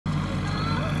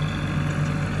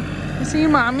See you,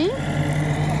 mommy.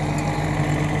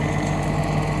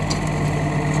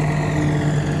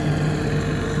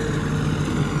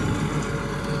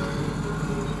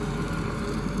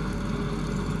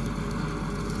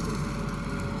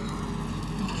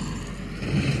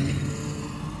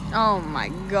 Oh my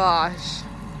gosh.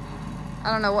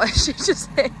 I don't know what she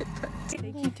just said, but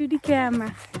take you to the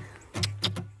camera.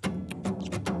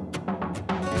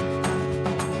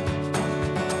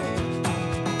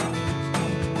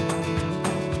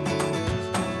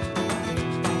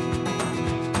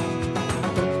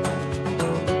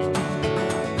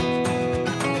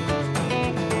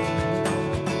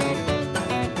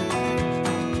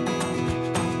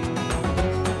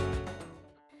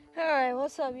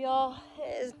 What's up, y'all?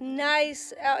 It's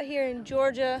nice out here in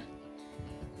Georgia.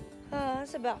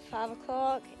 It's about 5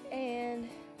 o'clock and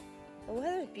the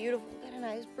weather's beautiful. Got a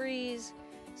nice breeze,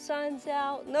 sun's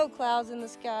out, no clouds in the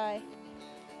sky.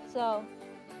 So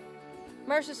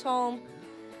Mercer's home.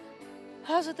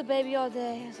 I was with the baby all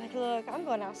day. I was like, look, I'm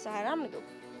going outside. I'm gonna go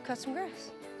cut some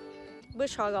grass.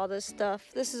 Bush hog all this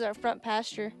stuff. This is our front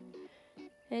pasture,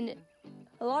 and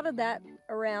a lot of that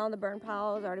around the burn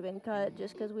pile has already been cut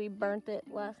just because we burnt it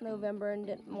last November and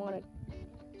didn't want to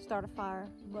start a fire.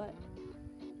 But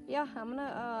yeah, I'm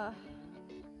gonna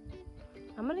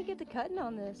get to cutting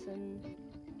on this and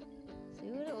see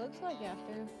what it looks like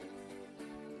after.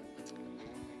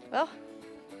 Well,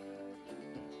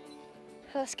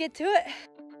 let's get to it.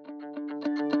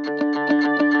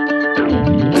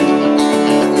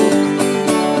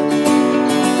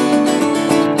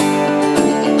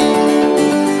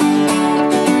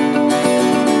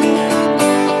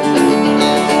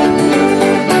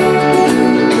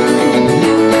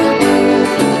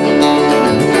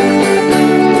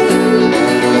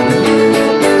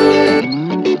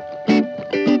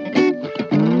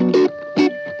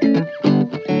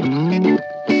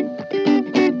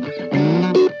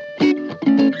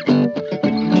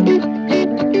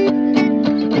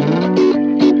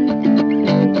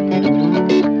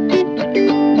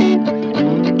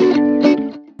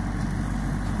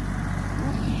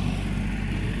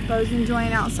 I was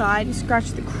enjoying outside. He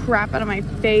scratched the crap out of my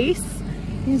face.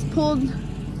 He's pulled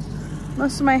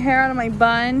most of my hair out of my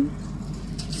bun.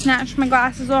 Snatched my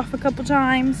glasses off a couple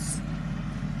times.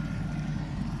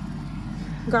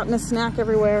 Gotten a snack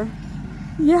everywhere.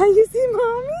 Yeah, you see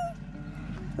mommy?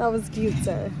 That was cute,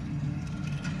 sir.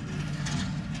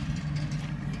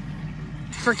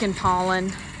 Freaking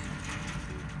pollen.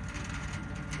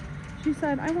 She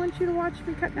said, I want you to watch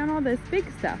me cut down all this big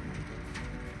stuff.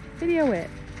 Video it.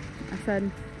 I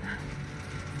said,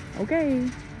 okay.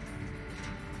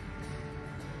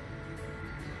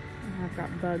 I've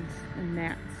got bugs and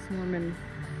gnats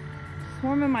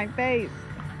swarming my face.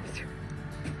 Is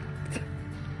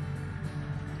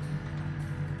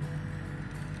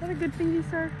that a good thingy,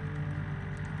 sir?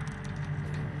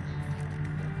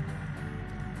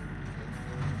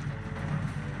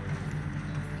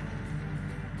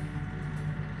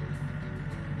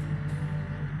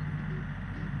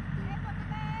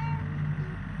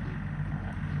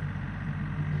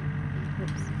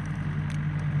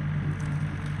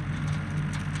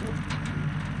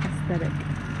 Aesthetic.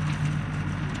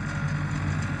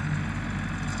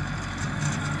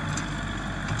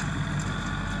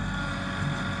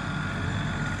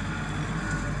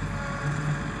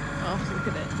 Oh, look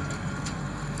at it.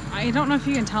 I don't know if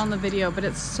you can tell in the video, but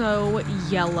it's so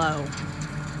yellow.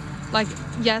 Like,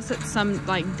 yes, it's some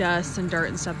like dust and dirt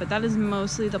and stuff, but that is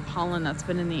mostly the pollen that's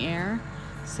been in the air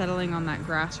settling on that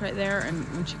grass right there, and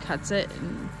when she cuts it,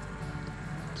 and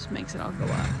just makes it all go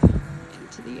up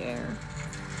into the air,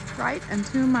 right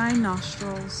into my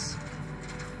nostrils.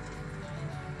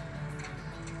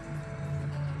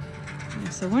 Yeah,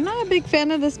 so we're not a big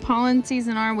fan of this pollen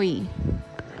season, are we?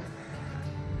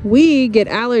 We get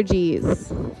allergies.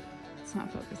 It's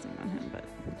not focusing on him, but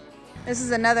this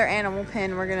is another animal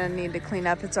pen we're gonna need to clean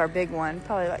up. It's our big one,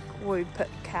 probably like where we put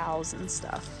cows and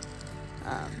stuff.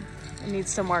 It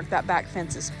needs some work. That back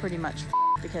fence is pretty much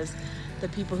because the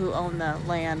people who own the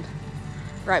land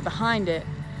right behind it,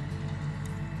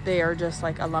 they are just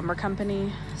like a lumber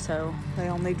company, so they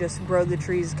only just grow the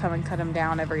trees, come and cut them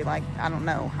down every, like, I don't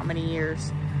know how many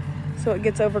years. So it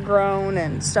gets overgrown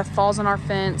and stuff falls on our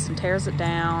fence and tears it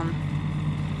down.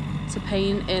 It's a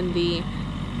pain in the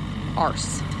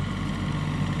arse.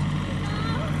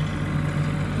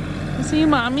 You see you,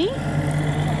 mommy?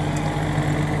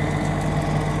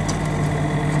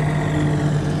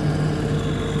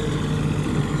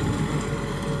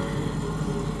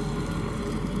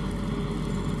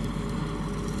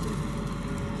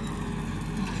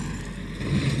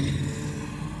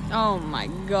 Oh my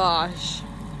gosh.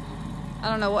 I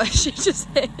don't know what she just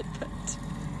hit, but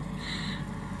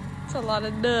it's a lot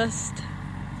of dust.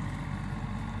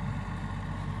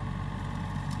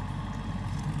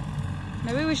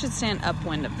 Maybe we should stand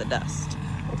upwind of the dust.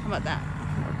 How about that?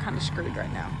 We're kind of screwed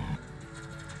right now.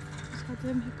 Just got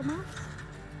them pick them off.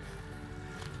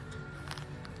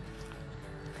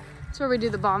 That's where we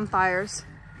do the bonfires.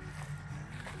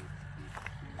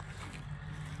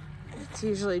 It's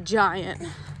usually giant.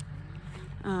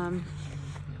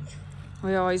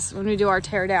 We always, when we do our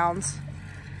tear downs,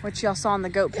 which y'all saw in the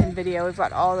goat pen video, we've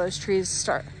got all those trees to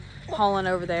start hauling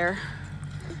over there.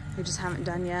 We just haven't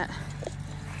done yet.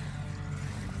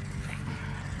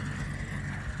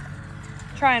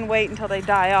 Try and wait until they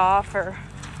die off, or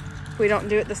we don't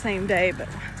do it the same day, but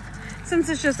since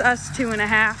it's just us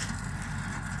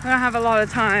 2.5, we don't have a lot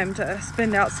of time to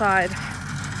spend outside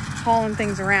hauling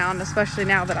things around, especially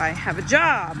now that I have a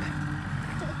job.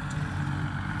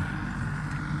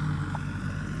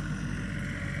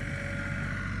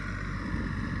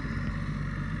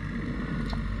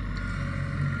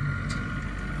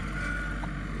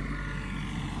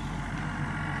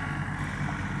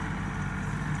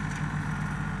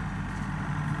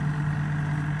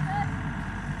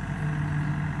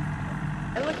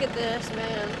 And look at this,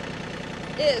 man.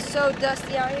 It is so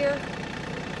dusty out here.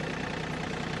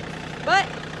 But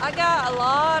I got a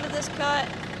lot of this cut.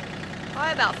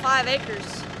 Probably about 5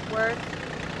 acres worth.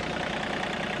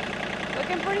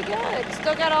 Looking pretty good.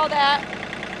 Still got all that.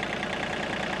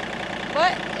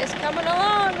 But it's coming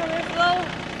along on this little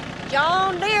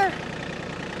John Deere.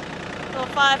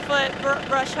 Little 5-foot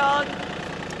brush hog.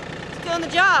 It's doing the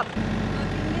job.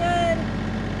 Looking good.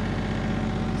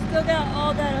 Still got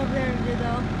all that over there to do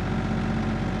though.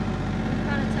 You can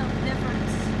kind of tell the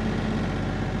difference.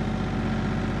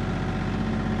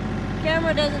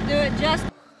 Camera doesn't do it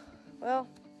justice. Well,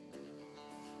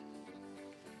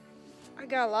 I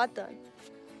got a lot done.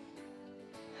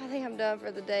 I think I'm done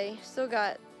for the day. Still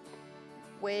got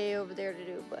way over there to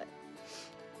do, but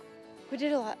we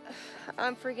did a lot.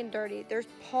 I'm freaking dirty. There's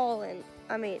pollen,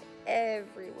 I mean,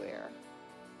 everywhere.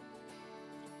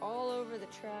 All over the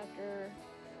tractor.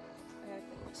 I gotta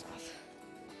clean this off.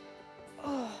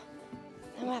 Oh,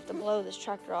 I'm gonna have to blow this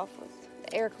tractor off with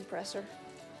the air compressor.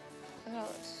 Oh,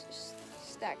 it's just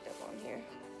stacked up on here.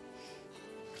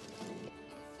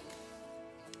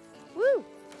 Woo!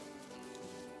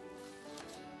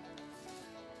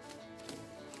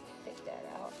 Take that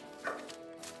out.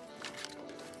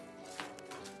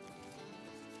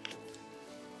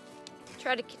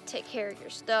 Try to take care of your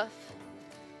stuff.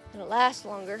 It'll last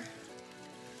longer.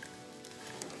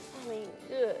 I mean,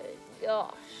 good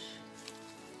gosh.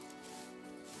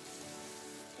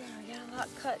 I got a lot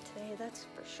cut today, that's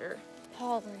for sure.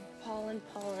 Pollen. I'm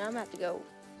gonna have to go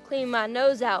clean my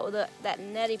nose out with that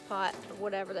neti pot or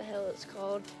whatever the hell it's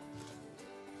called.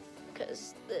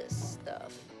 Because this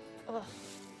stuff, oh,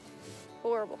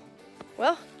 horrible.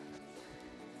 Well,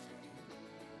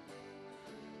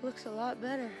 looks a lot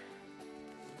better.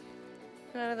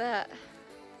 None of that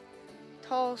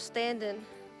tall standing,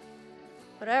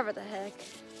 whatever the heck.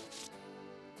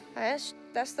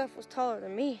 That stuff was taller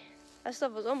than me. That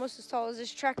stuff was almost as tall as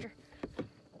this tractor.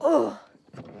 Oh.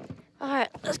 All right,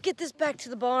 let's get this back to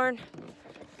the barn.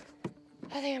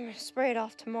 I think I'm gonna spray it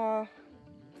off tomorrow.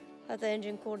 Let the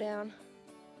engine cool down.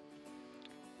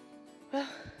 Well,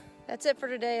 that's it for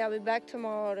today. I'll be back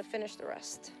tomorrow to finish the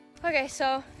rest. Okay,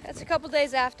 so it's a couple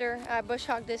days after I bush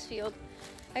hogged this field.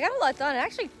 I got a lot done.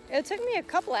 Actually, it took me a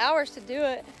couple hours to do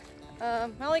it. I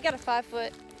only got a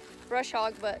 5-foot brush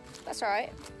hog, but that's all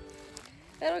right.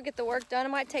 It'll get the work done. It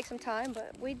might take some time,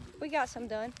 but we got some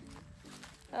done.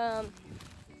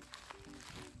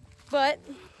 But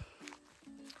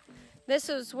this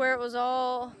is where it was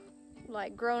all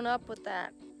like grown up with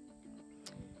that.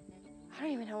 I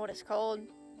don't even know what it's called.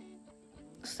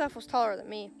 Stuff was taller than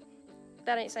me.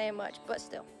 That ain't saying much, but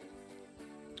still.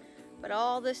 But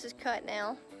all this is cut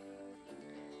now.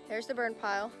 There's the burn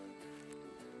pile.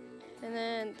 And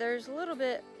then there's a little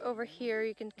bit over here.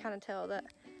 You can kind of tell that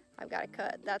I've got to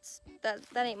cut. That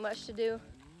ain't much to do.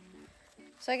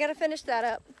 So I got to finish that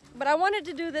up. But I wanted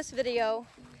to do this video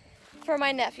for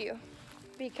my nephew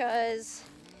because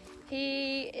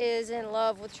he is in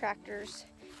love with tractors.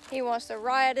 He wants to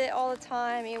ride it all the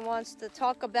time. He wants to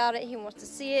talk about it. He wants to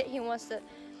see it. He wants to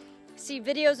see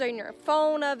videos on your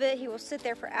phone of it. He will sit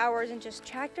there for hours and just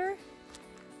tractor,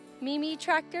 Mimi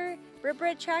tractor,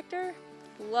 Brit tractor.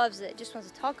 Loves it. Just wants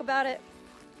to talk about it.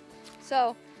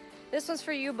 So this one's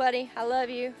for you, buddy. I love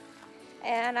you.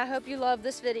 And I hope you love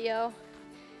this video.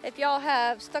 If y'all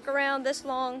have stuck around this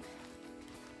long,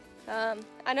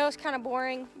 I know it's kind of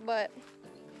boring, but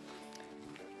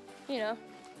you know,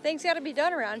 things got to be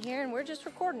done around here, and we're just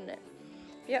recording it.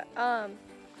 Yeah,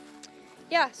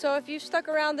 so if you've stuck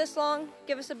around this long,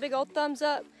 give us a big old thumbs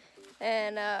up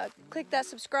and click that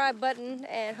subscribe button,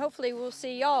 and hopefully we'll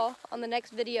see y'all on the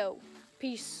next video.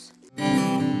 Peace.